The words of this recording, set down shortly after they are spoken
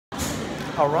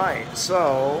All right,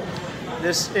 so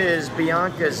this is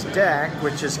Bianca's deck,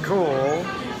 which is cool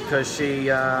because she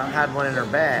had one in her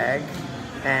bag.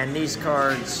 And these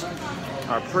cards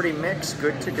are pretty mixed,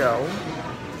 good to go.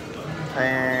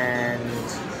 And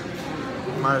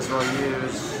might as well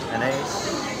use an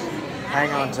ace.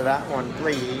 Hang on to that one,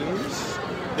 please.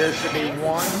 There should be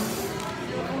one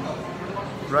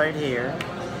right here.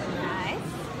 Nice.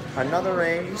 Another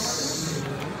ace.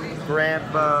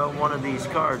 Grab one of these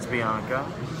cards, Bianca.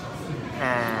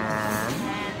 And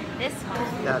this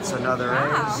one. that's another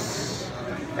ace.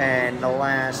 And the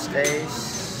last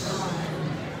ace.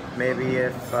 Maybe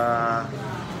if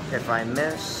I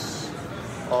miss,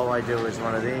 all I do is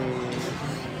one of these,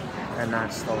 and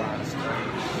that's the last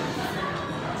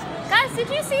one. Guys, did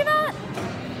you see that?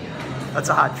 That's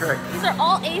a hot trick. These are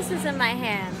all aces in my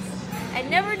hands. I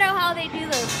never know how they do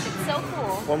those. It's so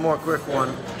cool. One more quick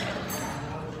one.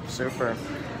 Super.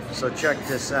 So check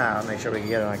this out. Make sure we can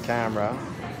get it on camera.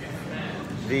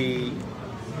 The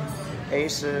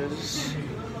aces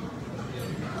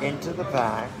into the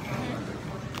pack.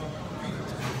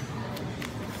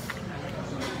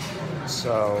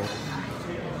 So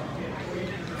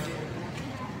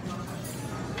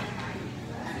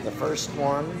the first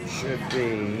one should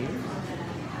be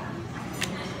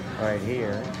right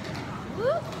here.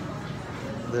 Whoop.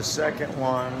 The second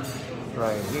one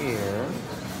right here.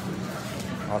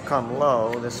 I'll come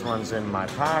low. This one's in my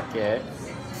pocket.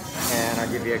 And I'll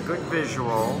give you a good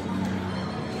visual.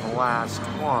 The last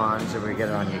one, so we get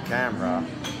it on your camera.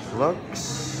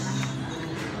 Looks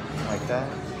like that.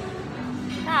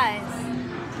 Guys,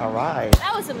 all right.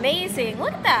 that was amazing.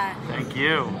 Look at that. Thank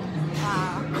you.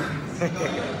 Wow.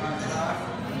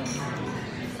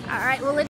 All right, well,